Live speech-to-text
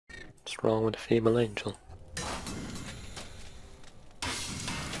What's wrong with a female angel?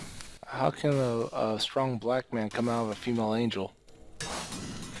 How can a strong black man come out of a female angel?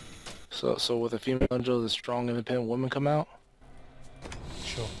 So with a female angel, the strong independent woman come out?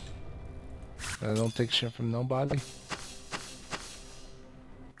 Sure. I don't take shit from nobody.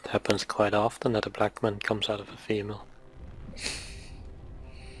 It happens quite often that a black man comes out of a female.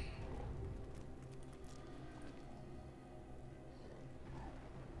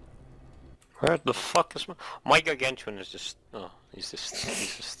 Where the fuck is my gargantuan is just he's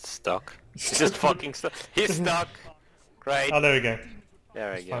just stuck. He's just fucking stuck. He's stuck. Great. Oh, there we go.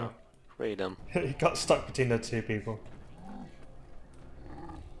 There we go. Fine. Freedom. He got stuck between the two people.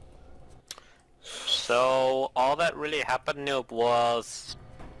 So all that really happened, Noob, was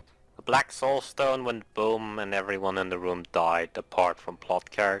the black soul stone went boom and everyone in the room died apart from plot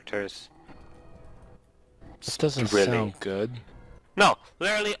characters. This doesn't Really? sound good. No,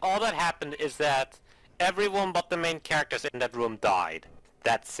 literally all that happened is that everyone but the main characters in that room died.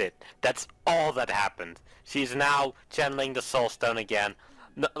 That's it. That's all that happened. She's now channeling the soul stone again.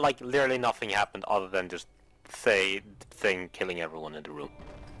 Like literally nothing happened other than just thing killing everyone in the room.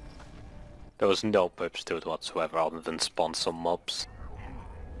 There was no purpose to it whatsoever other than spawn some mobs.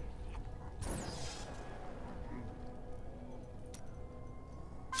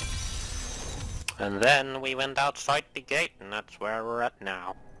 And then we went outside the gate and that's where we're at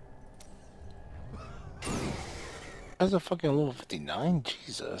now. That's a fucking level 59?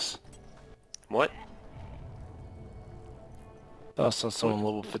 Jesus. What? I saw someone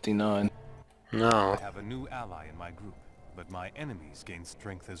level 59. No. I have a new ally in my group, but my enemies gain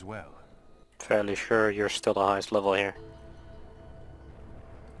strength as well. Fairly sure you're still the highest level here.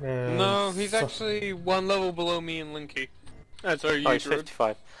 No, he's actually one level below me and Linky. That's our Oh, he's usual.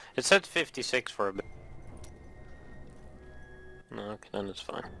 55. It said 56 for a bit. No, okay, then it's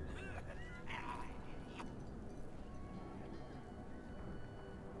fine.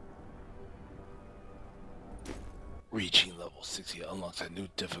 Reaching level 60 unlocks a new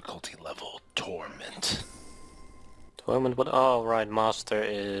difficulty level, Torment. Torment, but oh right, Master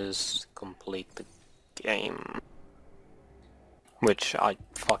is complete the game. Which I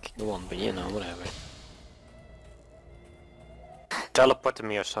fucking won, but you know, whatever. Teleport to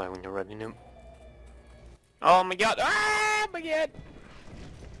me or side when you're ready, Noob. Oh my god! Ah, my god!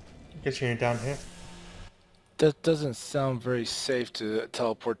 Get you down here. That doesn't sound very safe to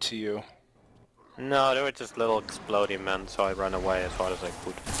teleport to you. No, they were just little exploding men, so I ran away as hard as I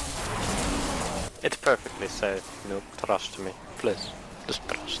could. It's perfectly safe, Noob. Trust me. Please. Just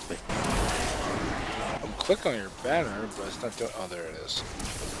trust me. I'm clicking on your banner, but it's not doing... Oh, there it is.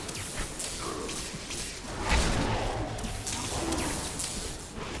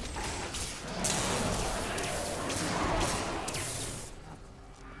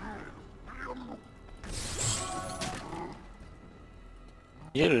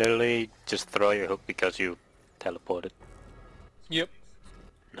 You literally just throw your hook because you teleported. Yep.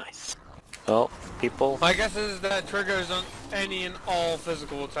 Nice. Well, people... My guess is that triggers on any and all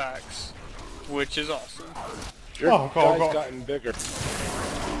physical attacks, which is awesome. Your Oh, guy's go. gotten bigger.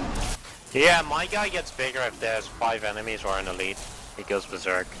 Yeah, my guy gets bigger if there's 5 enemies or an elite. He goes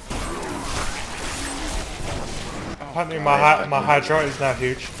berserk. Apparently my Hydra is now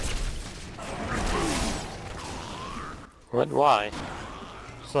huge. What? Why?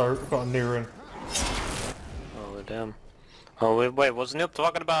 So we've got a new rune. Oh, damn. Oh, wait, was Noob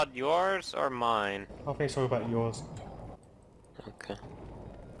talking about yours or mine? I think it's all about yours. Okay.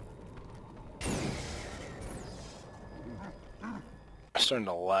 Starting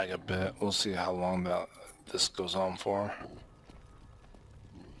to lag a bit. We'll see how long this goes on for.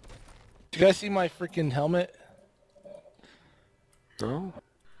 Do you guys see my freaking helmet? No?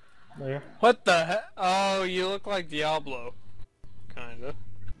 Oh, yeah. What the heck? Oh, you look like Diablo. Kinda.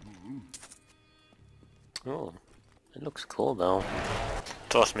 Oh, it looks cool though.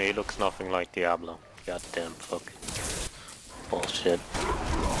 Trust me, it looks nothing like Diablo. Goddamn fuck. Bullshit.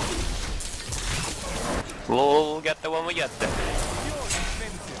 We'll get there when we get there.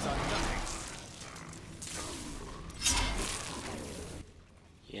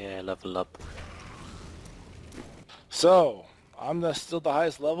 Yeah, level up. So, I'm still the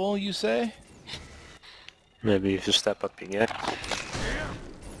highest level, you say? Maybe you should step up again.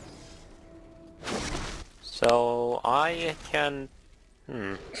 So I can...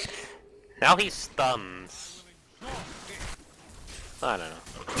 Now he stuns. I don't know.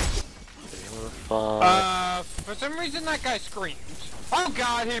 For some reason that guy screamed. Oh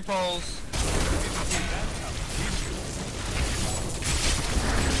god, he pulls.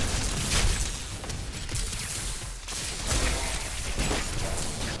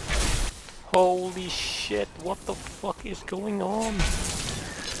 Holy shit, what the fuck is going on?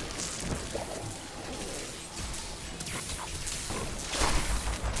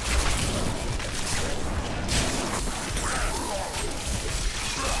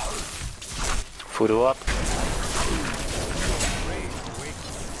 Voodoo up.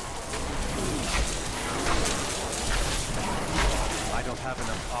 I don't have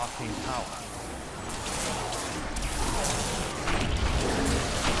enough arcane power.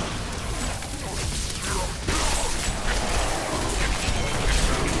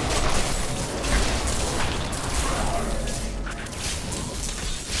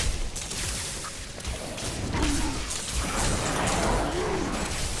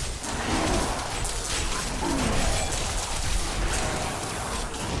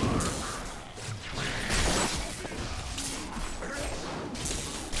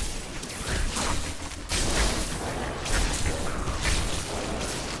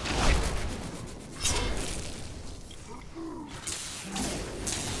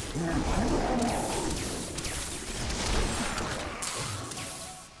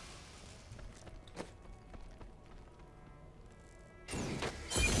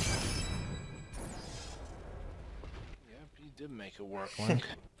 Did make it work, Link.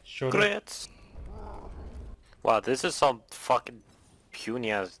 Sure. Great. Wow, this is some fucking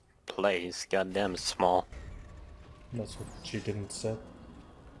puny ass place. Goddamn small. That's what she didn't say.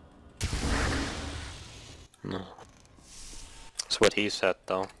 No. That's what he said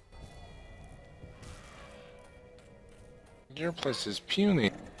though. Your place is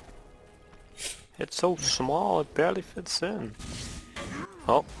puny. It's so small, it barely fits in.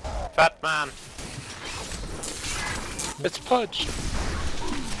 Oh, fat man. It's Pudge.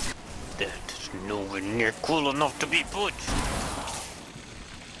 That is nowhere near cool enough to be Pudge.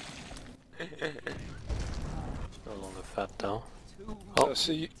 No longer fat though. Oh,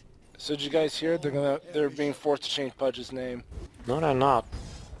 So did you guys hear? They're being forced to change Pudge's name. no they're not.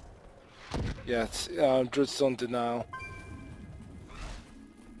 Yeah, it's Drew's still in denial.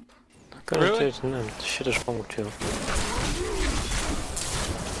 Gonna Really? change the name. The shit is wrong with you.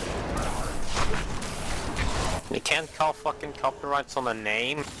 You can't call fucking copyrights on a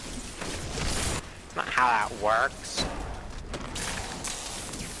name. That's not how that works.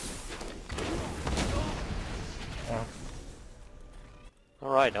 Oh.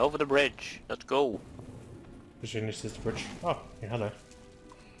 Alright, over the bridge. Let's go. Presume this is the bridge. Oh, yeah, hello.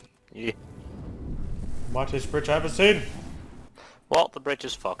 Yeah. Mightiest bridge I ever seen! Well, the bridge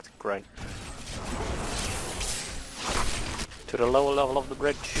is fucked. Great. To the lower level of the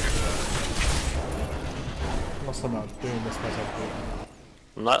bridge. Must have not doing this myself.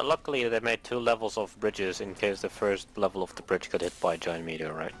 Luckily, they made 2 levels of bridges in case the first level of the bridge got hit by a giant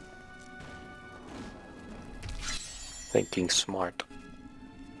meteorite. Thinking smart.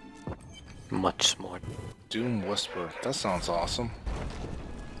 Much smart. Doom Whisper. That sounds awesome.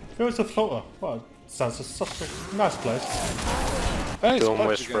 If it was a floater, well, it sounds like such a nice place. Hey, it's Doom Pudge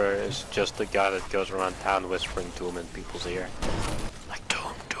Whisperer again. is just the guy that goes around town whispering doom in people's ear. Like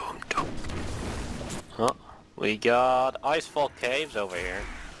doom, doom, doom. Huh? We got Icefall Caves over here,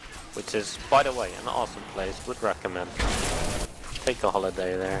 which is, by the way, an awesome place. Would recommend. Take a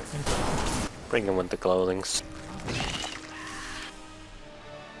holiday there. Bring in winter clothings.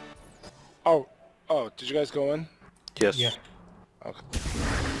 Oh, did you guys go in? Yes. Yeah. Okay.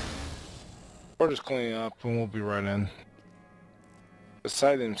 We're just cleaning up and we'll be right in.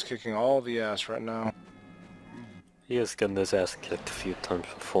 Poseidon's kicking all the ass right now. He has gotten his ass kicked a few times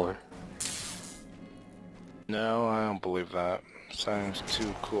before. No, I don't believe that. Poseidon's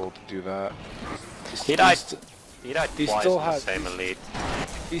too cool to do that. He died. He He still died twice in the has- same elite.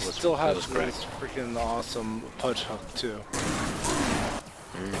 still it has was great. this freaking awesome Pudge hook too.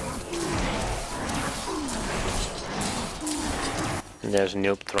 And there's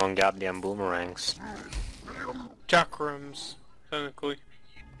Noob throwing goddamn boomerangs. Chakrams, technically.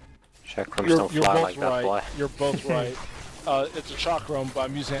 Chakrams You're don't fly both like that, right. boy. You're both right. It's a chakram, but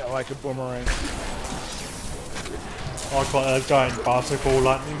I'm using it like a boomerang. I've got a giant bicycle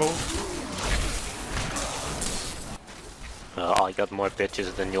lightning bolt. I got more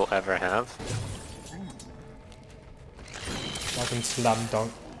bitches than you'll ever have. I can slam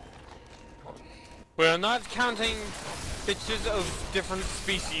dunk. We're not counting bitches of different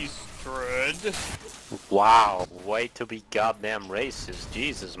species, Dread. Wow, way to be goddamn racist.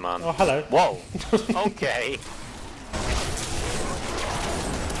 Jesus, man. Oh, hello. Whoa. Okay.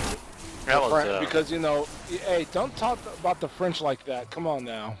 That was, Because, you know, hey, don't talk about the French like that. Come on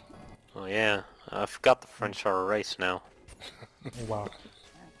now. oh yeah, I forgot the French are a race now. Oh, wow.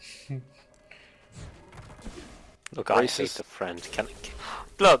 Look, I hate Racist. the French.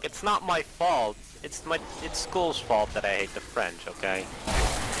 Look, it's not my fault. It's school's fault that I hate the French, okay?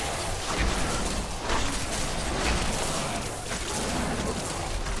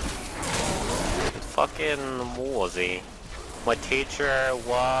 Fucking Woolsey. My teacher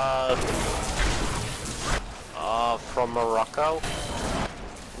was from Morocco.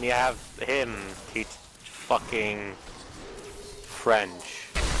 And you have him teach fucking French.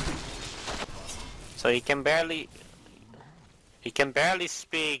 So he can barely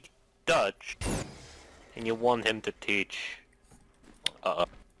speak Dutch, and you want him to teach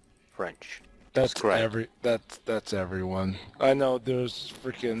French. That's great. That's everyone. I know there's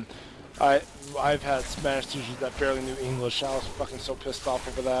freaking I've had Spanish teachers that barely knew English. I was fucking so pissed off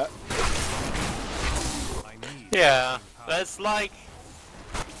over that. Yeah, that's like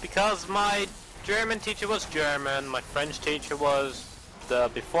because my German teacher was German, my French teacher was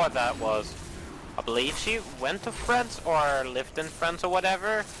before that was I believe she went to France or lived in France or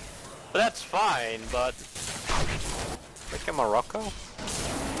whatever. But that's fine, but freaking Morocco?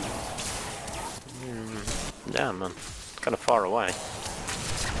 Damn man, kinda far away.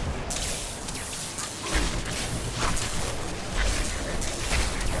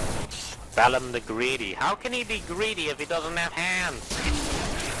 Bellum the greedy. How can he be greedy if he doesn't have hands?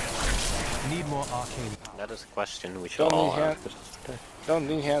 Need more arcane. That is a question we should all have. Don't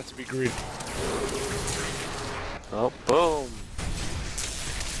need hands to be greedy. Oh, boom!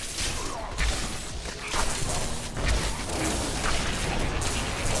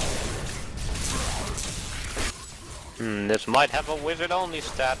 This might have a wizard-only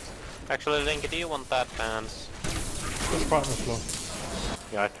stat. Actually, Link, do you want that pants? It's right on the floor.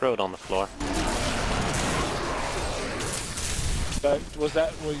 Yeah, I threw it on the floor. Was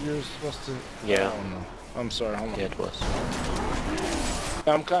that what you're supposed to... Yeah. Oh, no. I'm sorry, hold on. Yeah, it was.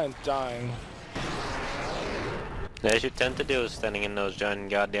 I'm kind of dying. As you tend to do, standing in those giant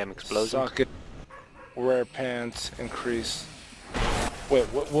goddamn explosions. Socket. Rare pants increase. Wait,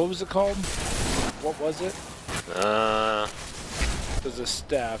 what was it called? What was it? There's a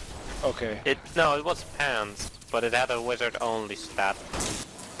staff. Okay. No, it was pants, but it had a wizard-only stat.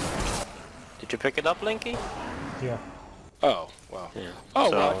 Did you pick it up, Linky? Yeah. Oh, wow. Yeah. Oh,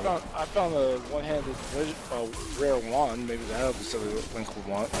 So- well, I found a one-handed rare wand. Maybe that'll be something that Link would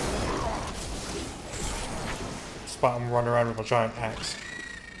want. Spartan run around with a giant axe.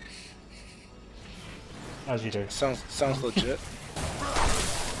 As you do. Sounds legit.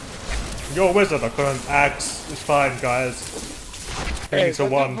 You're a wizard, I couldn't axe. It's fine, guys. Hey, It's a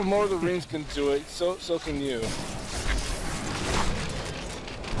if one. more of the rings can do it, so can you.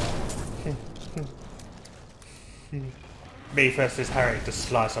 Me versus Harry, just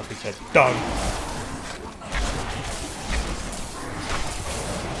slice off his head. Done.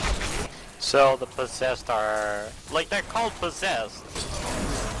 So the possessed are... like, they're called possessed.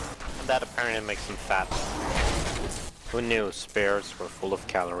 And that apparently makes them fat. Who knew spirits were full of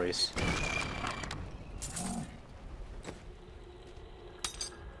calories?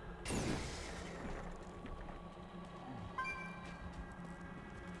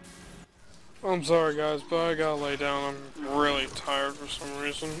 I'm sorry guys, but I gotta lay down. I'm really tired for some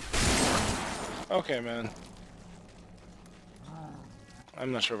reason. Okay, man.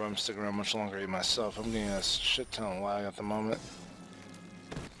 I'm not sure if I'm sticking around much longer myself. I'm getting a shit ton of lag at the moment.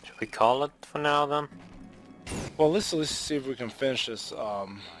 Should we call it for now then? Well, let's see if we can finish this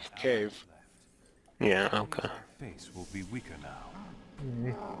cave. Yeah, okay. Face will be weaker now.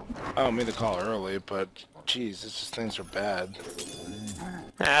 I don't mean to call early, but geez, it's just things are bad.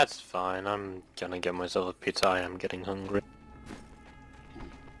 That's fine, I'm gonna get myself a pizza, I am getting hungry.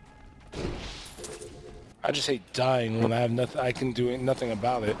 I just hate dying when I have nothing. I can do nothing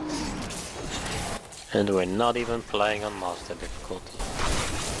about it. And we're not even playing on master difficulty.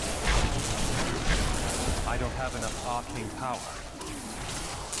 I don't have enough arcane power.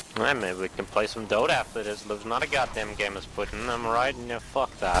 Well, maybe we can play some Dota after this. There's not a goddamn game is putting, am I right? Yeah,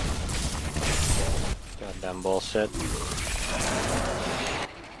 fuck that. Goddamn bullshit.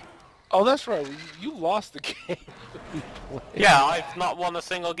 Oh, that's right. You lost the game. Yeah, I've not won a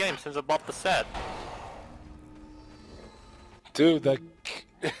single game since I bought the set. Dude,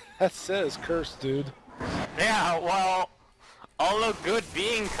 that says cursed, dude. Yeah, well, I'll look good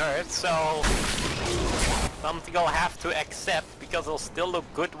being cursed, so something I'll have to accept because it'll still look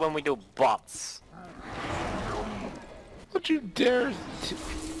good when we do bots. Don't you dare?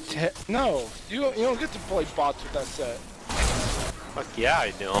 No, you don't get to play bots with that set. Fuck yeah,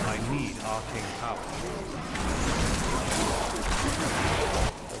 I do. I need arcane power.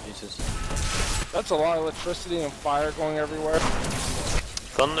 Oh, Jesus. That's a lot of electricity and fire going everywhere.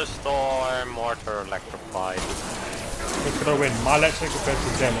 Thunderstorm, mortar electrified. Who's gonna win? My electric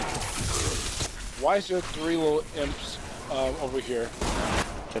versus their electric. Why is there 3 little imps over here?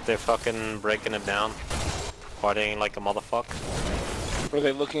 That they're fucking breaking it down. Partying like a motherfucker. Were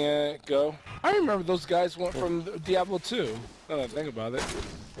they looking at it go? I remember those guys went from Diablo 2. Now that I think about it.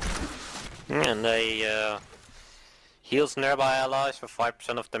 And they heals nearby allies for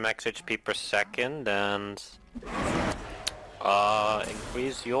 5% of the max HP per second, and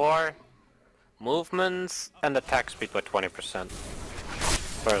increase your movements and attack speed by 20%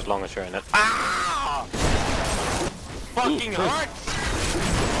 for as long as you're in it. Ah! Fucking hurts!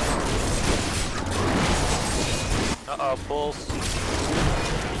 Uh-oh, pulls.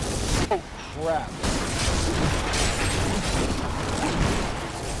 Oh crap.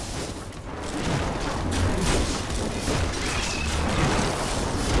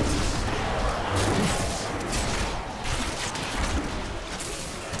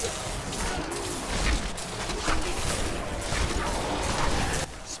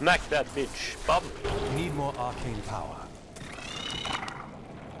 Smack that bitch, Bob. Need more arcane power.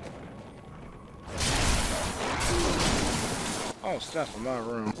 Oh snap, I'm out of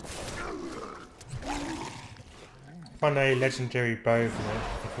room. Find a legendary bow for it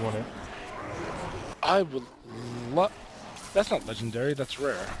if you want it. I would love... That's not legendary, that's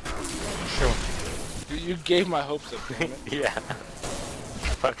rare. Sure. You gave my hopes up, damn it. Yeah.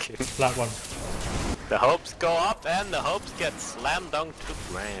 Fucking. Black one. The hopes go up and the hopes get slammed down to the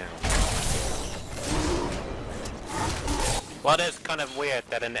ground. Well, it's kind of weird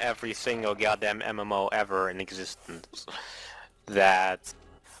that in every single goddamn MMO ever in existence, that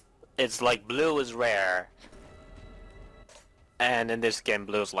it's like blue is rare, and in this game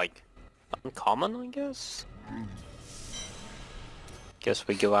blue is like uncommon, I guess? Guess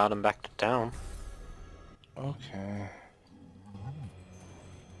we go out and back to town. Okay.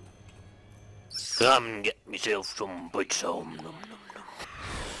 Come get myself some pizza. Nom, nom, nom.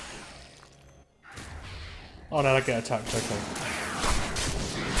 Oh no, I get attacked, okay.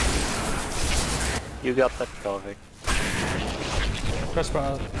 You got that covered. Just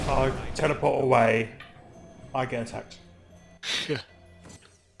about I teleport away, I get attacked. Yeah.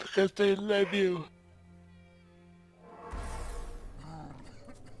 Because they love you.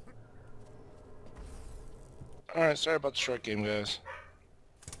 Alright, sorry about the short game, guys.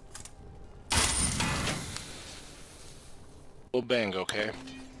 We'll bang, okay?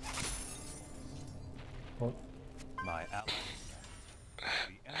 What? My allies. The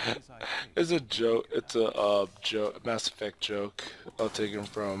enemies I face. It's a joke. It's a joke, Mass Effect joke. I'll take him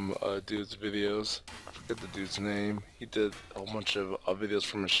from a dude's videos. I forget the dude's name. He did a whole bunch of videos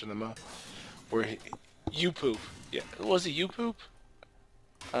from Machinima where you poop. Yeah, was it you poop?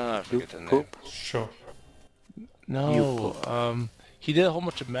 I forget the name. Poop? Sure. No, he did a whole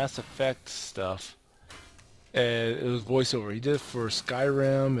bunch of Mass Effect stuff. And it was voiceover. He did it for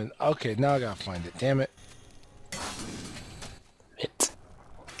Skyrim and... Okay, now I gotta find it. Damn it. It.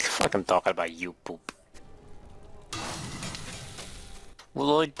 Fucking talking about you poop.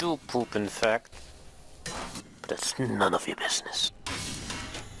 Well, I do poop, in fact. But that's none of your business.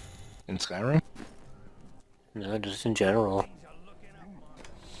 In Skyrim? No, just in general.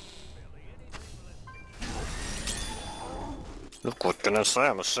 Look, what can I say?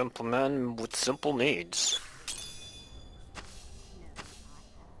 I'm a simple man with simple needs.